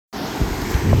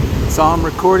So I'm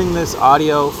recording this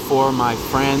audio for my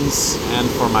friends and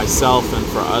for myself and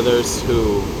for others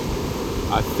who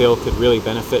I feel could really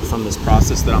benefit from this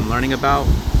process that I'm learning about.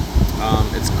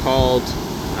 It's called,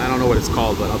 I don't know what it's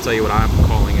called, but I'll tell you what I'm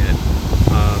calling it.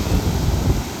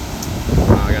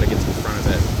 I gotta get to the front of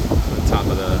it, the top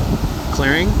of the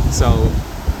clearing. So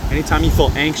anytime you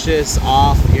feel anxious,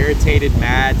 off, irritated,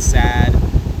 mad, sad,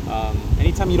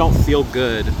 anytime you don't feel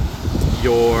good,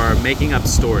 you're making up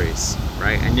stories,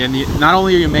 right? And then not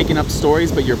only are you making up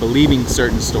stories, but you're believing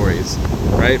certain stories,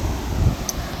 right?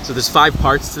 So there's 5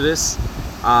 parts to this,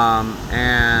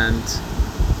 and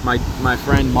my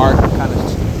friend Mark kind of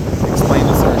explained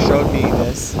this or showed me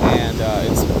this, and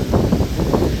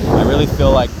I really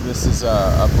feel like this is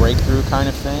a breakthrough kind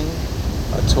of thing,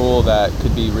 a tool that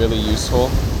could be really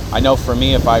useful. I know for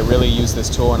me, if I really use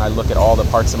this tool and I look at all the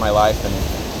parts of my life and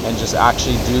just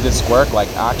actually do this work, like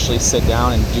actually sit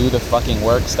down and do the fucking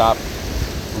work, stop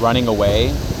running away,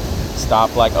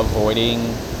 stop like avoiding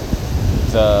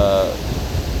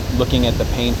looking at the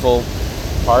painful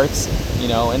parts, you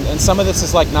know, and some of this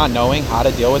is like not knowing how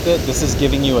to deal with it. This is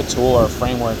giving you a tool or a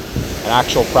framework, an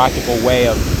actual practical way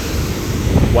of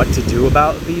what to do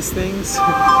about these things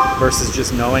versus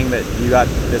just knowing that you got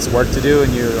this work to do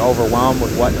and you're overwhelmed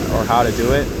with what or how to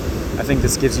do it. I think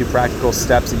this gives you practical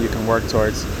steps that you can work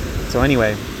towards. So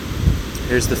anyway,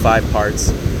 here's the 5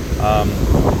 parts.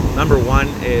 Number 1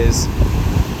 is,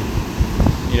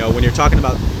 you know, when you're talking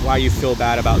about why you feel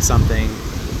bad about something,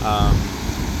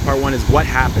 part 1 is what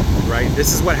happened, right?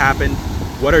 This is what happened.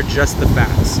 What are just the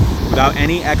facts? Without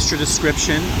any extra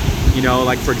description, you know,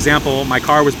 like for example, my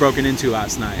car was broken into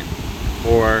last night,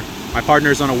 or my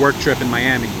partner's on a work trip in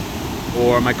Miami,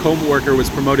 or my co-worker was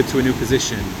promoted to a new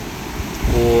position,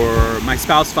 or my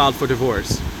spouse filed for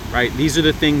divorce, right? These are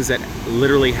the things that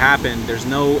literally happened. There's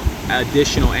no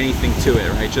additional anything to it,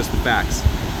 right? Just the facts.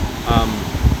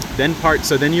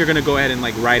 So then you're gonna go ahead and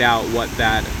like write out what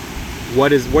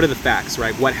are the facts,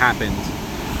 right? What happened?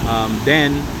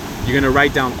 Then you're gonna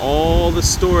write down all the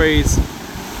stories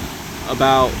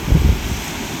about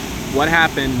what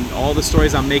happened, all the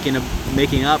stories I'm making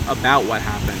up about what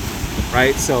happened,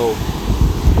 right? So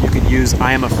you could use,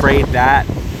 I am afraid that ...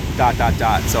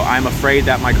 So I'm afraid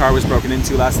that my car was broken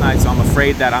into last night, so I'm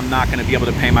afraid that I'm not going to be able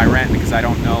to pay my rent because I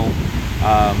don't know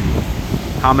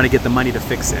how I'm going to get the money to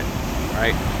fix it,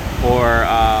 right? Or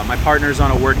my partner's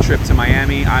on a work trip to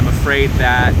Miami. I'm afraid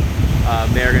that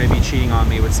they're going to be cheating on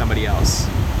me with somebody else.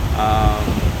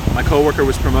 My coworker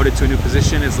was promoted to a new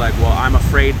position. It's like, well, I'm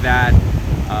afraid that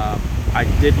I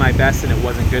did my best and it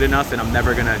wasn't good enough, and I'm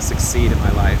never going to succeed in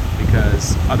my life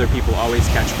because other people always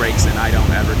catch breaks and I don't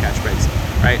ever catch breaks,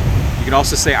 right? You can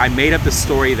also say, I made up the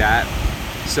story that,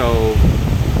 so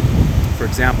for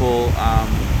example,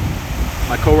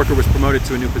 my coworker was promoted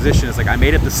to a new position. It's like, I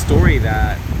made up the story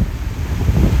that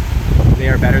they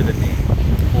are better than me.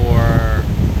 Or,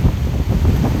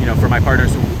 you know, for my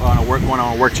partners on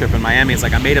a work trip in Miami, it's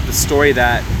like, I made up the story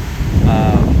that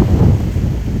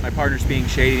my partner's being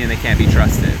shady and they can't be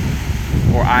trusted.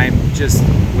 Or I'm just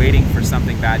waiting for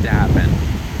something bad to happen,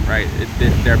 right?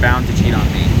 They're bound to cheat on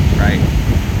me, right?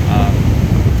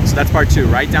 So that's part 2.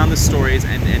 Write down the stories,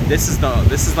 and this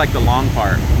is like the long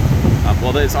part.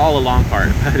 Well, it's all a long part,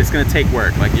 but it's going to take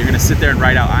work. Like, you're going to sit there and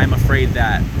write out, I'm afraid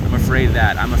that, I'm afraid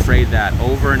that, I'm afraid that,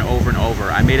 over and over and over.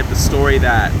 I made up the story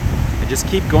that, and just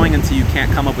keep going until you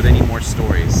can't come up with any more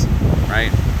stories,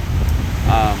 right?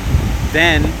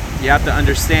 Then you have to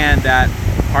understand that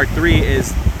part 3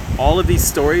 is all of these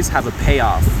stories have a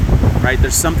payoff, right?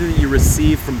 There's something that you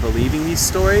receive from believing these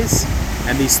stories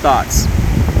and these thoughts.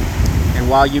 And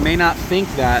while you may not think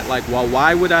that, like, well,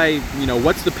 why would I, you know,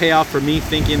 what's the payoff for me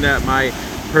thinking that my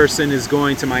person is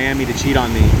going to Miami to cheat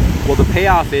on me? Well, the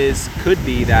payoff could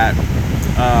be that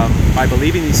by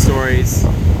believing these stories,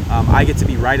 I get to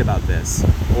be right about this.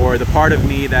 Or the part of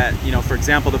me that, you know, for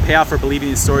example, the payoff for believing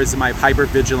these stories is my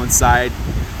hyper-vigilant side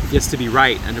gets to be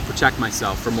right and to protect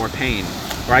myself from more pain.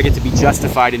 Or I get to be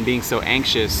justified in being so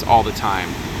anxious all the time.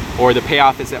 Or the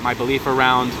payoff is that my belief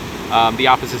around the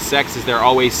opposite sex is they're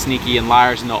always sneaky and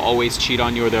liars and they'll always cheat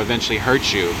on you or they'll eventually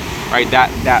hurt you, right?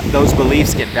 That those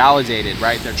beliefs get validated,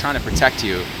 right? They're trying to protect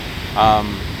you.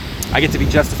 I get to be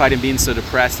justified in being so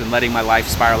depressed and letting my life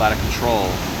spiral out of control.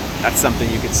 That's something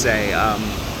you could say.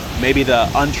 Maybe the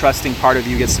untrusting part of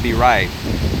you gets to be right,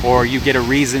 or you get a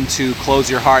reason to close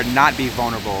your heart and not be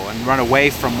vulnerable and run away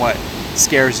from what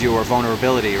scares you or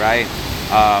vulnerability, right?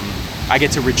 I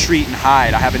get to retreat and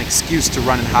hide. I have an excuse to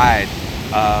run and hide.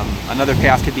 Another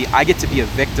payoff could be I get to be a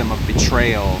victim of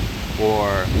betrayal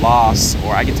or loss,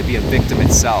 or I get to be a victim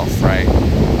itself, right?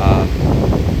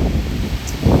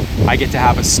 I get to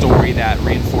have a story that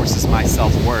reinforces my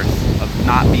self-worth of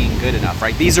not being good enough,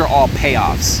 right? These are all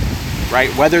payoffs, right?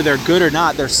 Whether they're good or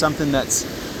not, there's something that's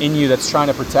in you that's trying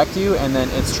to protect you, and then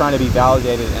it's trying to be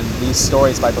validated. And these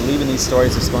stories, by believing these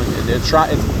stories, it's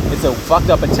a fucked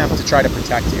up attempt to try to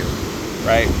protect you,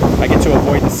 right? I get to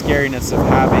avoid the scariness of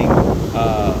having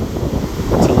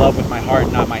to love with my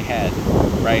heart, not my head,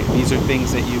 right? These are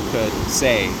things that you could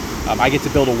say. I get to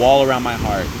build a wall around my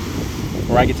heart,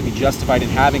 or I get to be justified in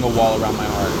having a wall around my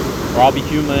heart, or I'll be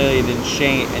humiliated and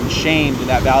shamed, and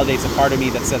that validates a part of me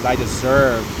that says I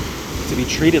deserve to be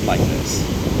treated like this,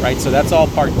 right? So that's all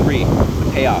part 3,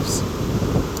 the payoffs.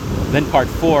 Then part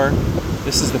 4,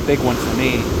 this is the big one for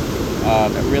me,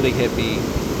 that really hit me,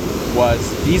 was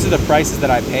these are the prices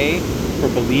that I pay for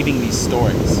believing these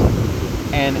stories.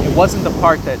 And it wasn't the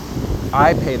part that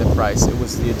I pay the price, it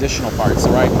was the additional parts,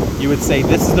 right? You would say,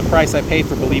 this is the price I pay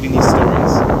for believing these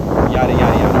stories, yada,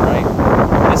 yada, yada, right?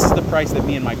 This is the price that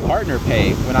me and my partner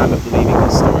pay when I'm believing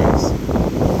these stories.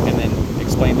 And then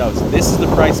explain those. This is the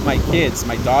price my kids,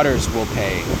 my daughters will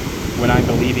pay when I'm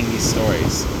believing these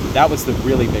stories. That was the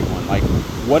really big one. Like,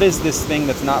 what is this thing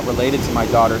that's not related to my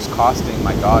daughters costing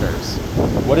my daughters?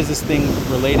 What is this thing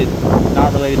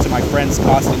not related to my friends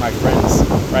costing my friends,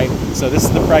 right? So this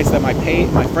is the price that my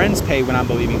friends pay when I'm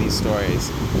believing these stories.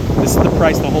 This is the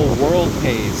price the whole world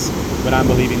pays when I'm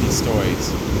believing these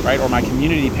stories, right? Or my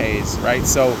community pays, right?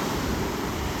 So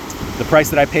the price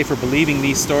that I pay for believing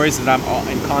these stories is that I'm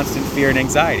in constant fear and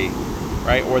anxiety,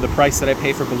 right? Or the price that I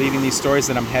pay for believing these stories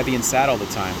that I'm heavy and sad all the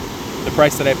time. The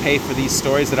price that I pay for these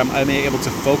stories that I'm unable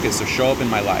to focus or show up in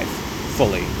my life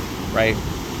fully, right?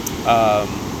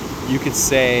 You could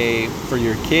say for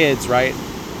your kids, right?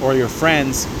 Or your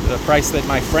friends, the price that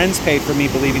my friends pay for me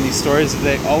believing these stories is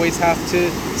they always have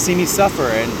to see me suffer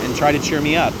and try to cheer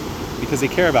me up because they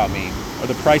care about me. Or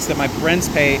the price that my friends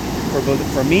pay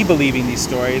for me believing these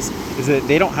stories is that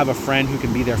they don't have a friend who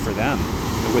can be there for them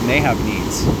when they have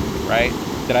needs, right?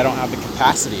 That I don't have the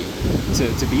capacity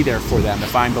to be there for them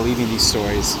if I'm believing these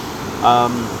stories.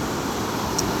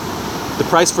 The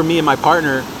price for me and my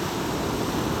partner,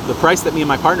 the price that me and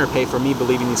my partner pay for me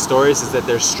believing these stories is that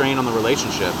there's strain on the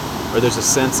relationship, or there's a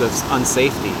sense of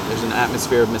unsafety. There's an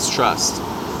atmosphere of mistrust,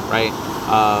 right?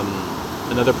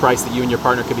 Another price that you and your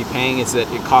partner could be paying is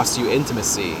that it costs you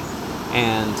intimacy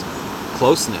and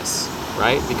closeness,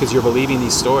 right? Because you're believing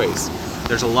these stories.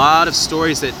 There's a lot of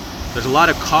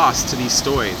cost to these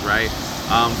stories, right?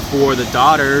 For the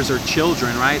daughters or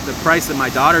children, right? The price that my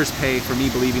daughters pay for me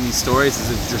believing these stories is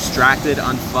a distracted,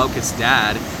 unfocused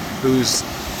dad who's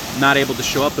not able to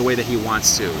show up the way that he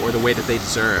wants to or the way that they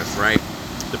deserve, right?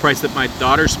 The price that my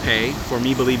daughters pay for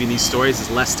me believing these stories is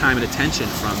less time and attention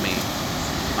from me.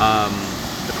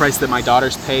 The price that my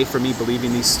daughters pay for me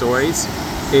believing these stories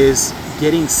is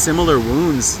getting similar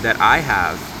wounds that I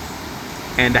have,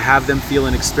 and to have them feel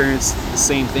and experience the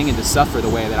same thing and to suffer the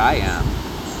way that I am,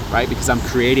 right? Because I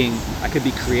could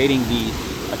be creating the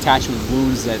attachment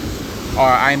wounds that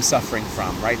I'm suffering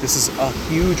from, right? This is a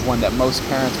huge one that most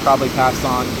parents probably passed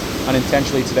on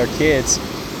unintentionally to their kids,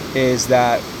 is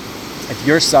that if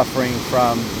you're suffering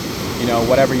from,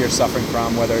 whatever you're suffering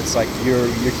from, whether it's like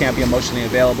you can't be emotionally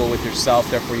available with yourself,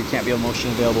 therefore you can't be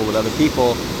emotionally available with other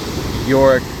people,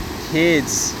 your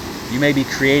kids, you may be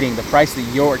creating the price that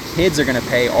your kids are going to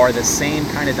pay are the same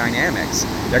kind of dynamics.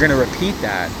 They're going to repeat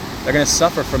that. They're going to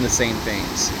suffer from the same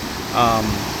things.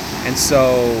 And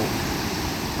so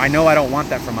I know I don't want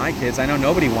that for my kids. I know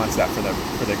nobody wants that for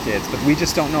their kids, but we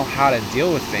just don't know how to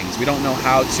deal with things. We don't know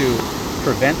how to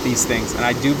prevent these things. And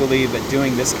I do believe that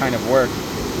doing this kind of work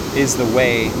is the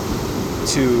way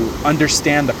to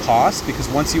understand the cost, because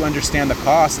once you understand the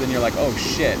cost, then you're like, oh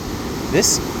shit,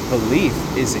 this belief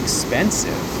is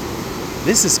expensive.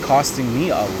 This is costing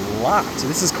me a lot.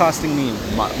 This is costing me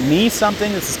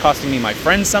something. This is costing me my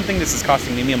friends something. This is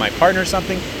costing me and my partner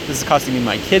something. This is costing me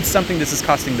my kids something. This is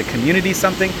costing the community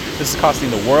something. This is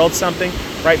costing the world something,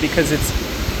 right? Because it's,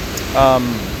 how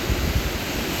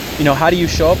do you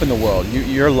show up in the world?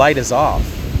 Your light is off.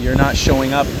 You're not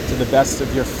showing up to the best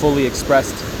of your fully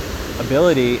expressed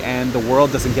ability, and the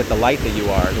world doesn't get the light that you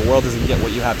are. The world doesn't get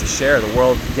what you have to share. The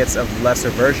world gets a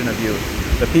lesser version of you.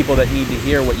 The people that need to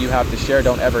hear what you have to share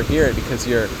don't ever hear it, because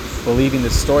you're believing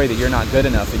this story that you're not good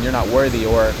enough and you're not worthy,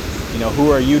 or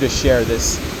who are you to share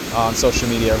this on social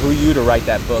media, or who are you to write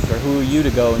that book, or who are you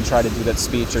to go and try to do that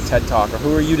speech or TED Talk, or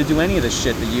who are you to do any of the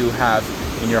shit that you have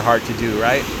in your heart to do,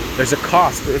 right? There's a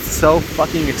cost. It's so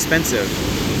fucking expensive.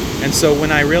 And so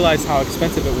when I realized how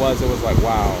expensive it was like,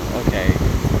 wow, okay,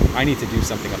 I need to do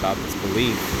something about this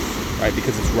belief, right?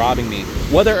 Because it's robbing me.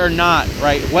 Whether or not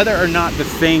the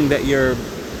thing that you're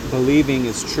believing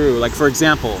is true. Like, for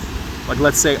example, like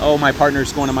let's say, oh, my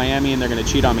partner's going to Miami and they're going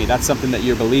to cheat on me. That's something that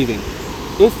you're believing.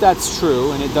 If that's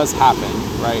true, and it does happen,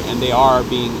 right, and they are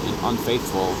being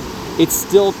unfaithful, it's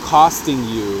still costing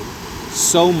you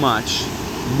so much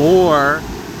more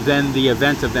than the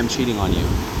event of them cheating on you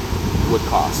would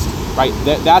cost, right?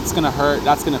 That's going to hurt.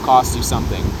 That's going to cost you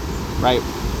something, right?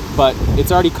 But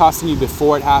it's already costing you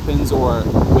before it happens or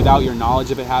without your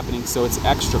knowledge of it happening, so it's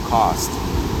extra cost.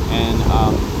 And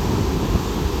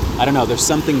I don't know, there's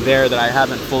something there that I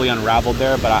haven't fully unraveled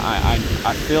there, but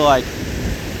I feel like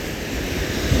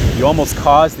you almost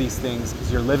cause these things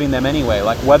because you're living them anyway.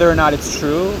 Like, whether or not it's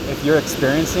true, if you're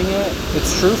experiencing it,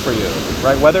 it's true for you,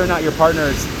 right? Whether or not your partner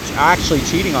is actually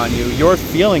cheating on you, you're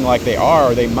feeling like they are,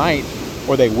 or they might,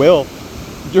 or they will.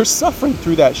 You're suffering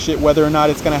through that shit, whether or not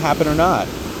it's going to happen or not.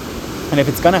 And if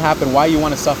it's going to happen, why you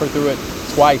want to suffer through it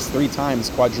twice, 3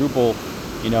 times, quadruple,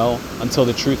 until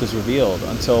the truth is revealed,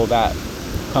 until that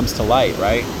comes to light,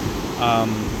 right?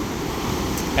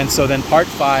 And so then part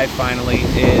 5 finally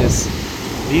is,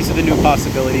 these are the new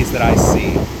possibilities that I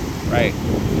see, right?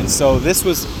 And so this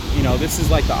was, this is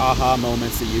like the aha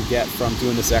moments that you get from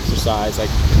doing this exercise. Like,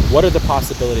 what are the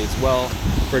possibilities? Well,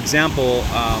 for example,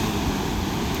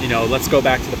 let's go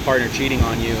back to the partner cheating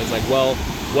on you. It's like, well,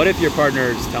 what if your partner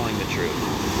is telling the truth?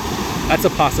 That's a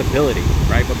possibility,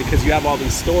 right? But because you have all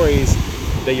these stories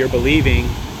that you're believing,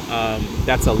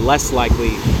 that's a less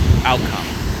likely outcome.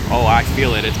 Oh, I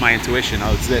feel it. It's my intuition.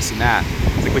 Oh, it's this and that.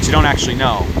 It's like, but you don't actually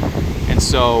know. And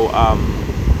so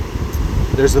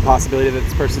there's the possibility that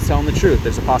this person's telling the truth.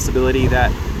 There's a possibility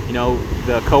that,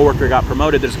 the coworker got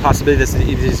promoted. There's a possibility that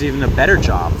there's even a better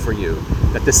job for you,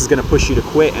 that this is going to push you to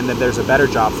quit, and that there's a better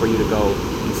job for you to go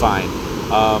and find.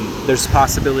 There's a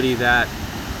possibility that,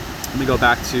 let me go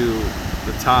back to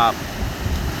the top,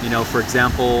 for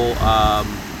example,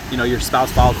 your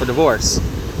spouse filed for divorce.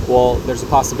 Well, there's a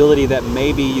possibility that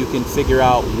maybe you can figure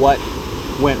out what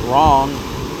went wrong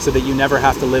so that you never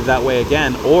have to live that way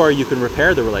again, or you can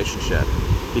repair the relationship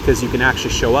because you can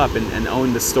actually show up and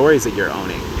own the stories that you're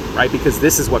owning, right? Because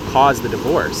this is what caused the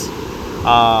divorce,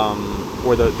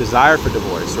 or the desire for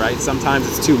divorce, right? Sometimes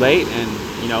it's too late, and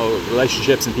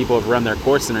relationships and people have run their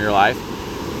course in your life,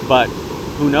 but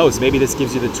who knows, maybe this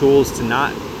gives you the tools to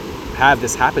not have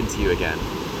this happen to you again.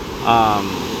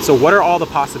 So what are all the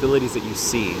possibilities that you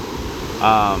see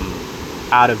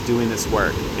out of doing this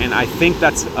work? And I think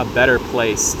that's a better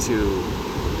place to,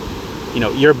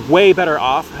 you're way better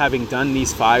off having done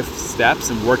these 5 steps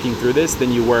and working through this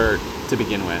than you were to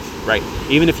begin with, right?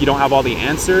 Even if you don't have all the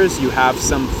answers, you have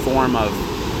some form of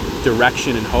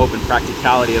direction and hope and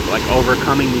practicality of like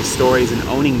overcoming these stories and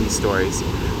owning these stories.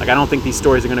 Like, I don't think these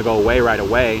stories are going to go away right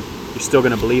away. You're still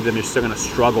going to believe them. You're still going to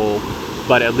struggle,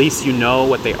 but at least you know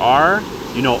what they are.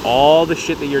 You know all the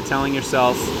shit that you're telling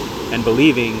yourself and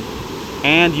believing,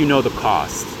 and you know the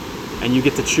cost, and you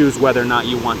get to choose whether or not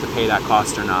you want to pay that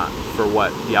cost or not for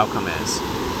what the outcome is.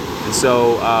 And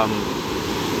so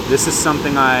this is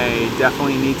something I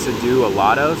definitely need to do a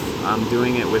lot of. I'm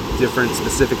doing it with different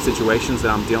specific situations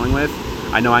that I'm dealing with.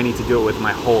 I know I need to do it with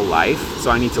my whole life,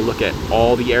 so I need to look at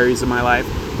all the areas of my life.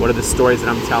 What are the stories that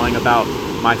I'm telling about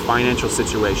my financial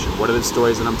situation? What are the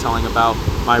stories that I'm telling about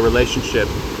my relationship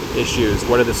issues?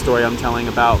 What are the stories I'm telling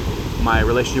about my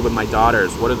relationship with my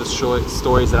daughters? What are the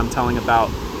stories that I'm telling about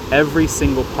every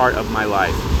single part of my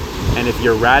life? And if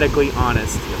you're radically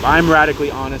honest, if I'm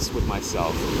radically honest with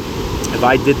myself, if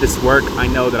I did this work, I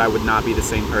know that I would not be the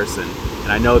same person.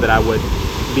 And I know that I would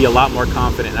be a lot more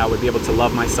confident, and I would be able to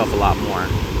love myself a lot more.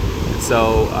 And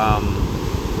so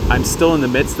I'm still in the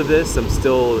midst of this. I'm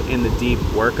still in the deep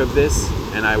work of this.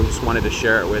 And I just wanted to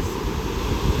share it with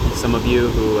some of you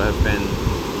who have been,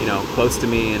 close to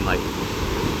me and like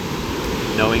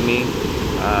knowing me.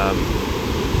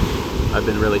 I've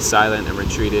been really silent and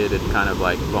retreated and kind of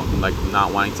like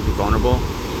not wanting to be vulnerable.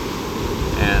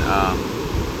 And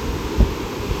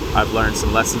I've learned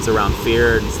some lessons around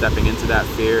fear and stepping into that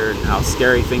fear and how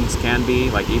scary things can be,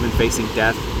 like even facing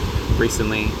death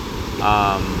recently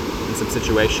in some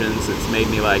situations. It's made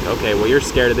me like, okay, well, you're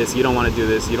scared of this, you don't want to do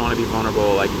this, you don't want to be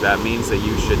vulnerable, like that means that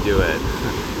you should do it.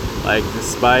 Like,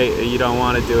 despite you don't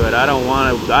want to do it, I don't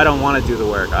want to do the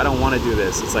work, I don't want to do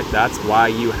this. It's like, that's why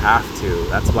you have to,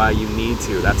 that's why you need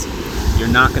to. You're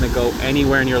not going to go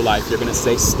anywhere in your life. You're going to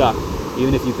stay stuck.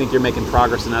 Even if you think you're making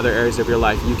progress in other areas of your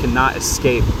life, you cannot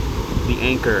escape the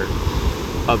anchor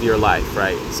of your life,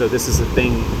 right? So this is the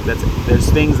thing, there's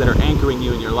things that are anchoring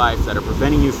you in your life that are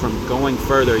preventing you from going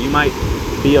further. You might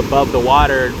be above the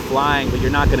water and flying, but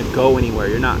you're not going to go anywhere.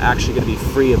 You're not actually going to be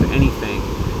free of anything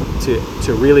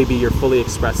to really be your fully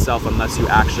expressed self unless you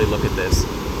actually look at this.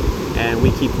 and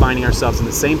we keep finding ourselves in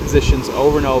the same positions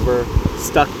over and over,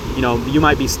 stuck. You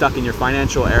might be stuck in your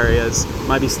financial areas, you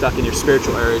might be stuck in your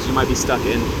spiritual areas, you might be stuck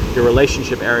in your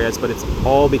relationship areas, but it's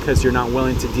all because you're not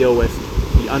willing to deal with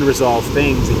the unresolved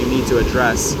things that you need to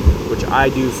address, which I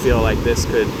do feel like this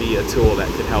could be a tool that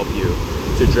could help you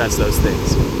to address those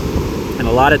things. And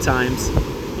a lot of times,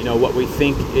 what we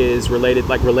think is related,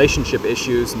 like relationship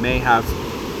issues, may have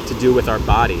to do with our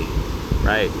body,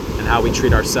 right? And how we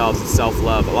treat ourselves and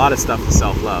self-love. A lot of stuff is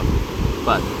self-love.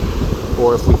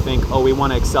 Or if we think, we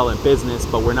want to excel in business,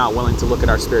 but we're not willing to look at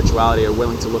our spirituality or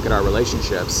willing to look at our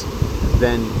relationships,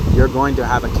 then you're going to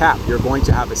have a cap. You're going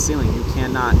to have a ceiling. You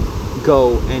cannot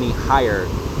go any higher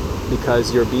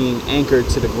because you're being anchored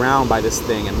to the ground by this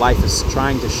thing, and life is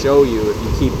trying to show you, if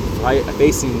you keep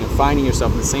facing and finding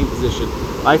yourself in the same position,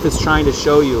 life is trying to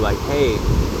show you, like, hey,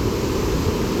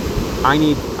 I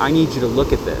need you to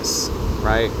look at this,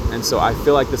 right? And so I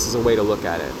feel like this is a way to look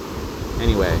at it.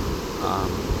 Anyway,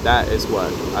 that is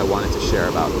what I wanted to share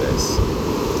about this.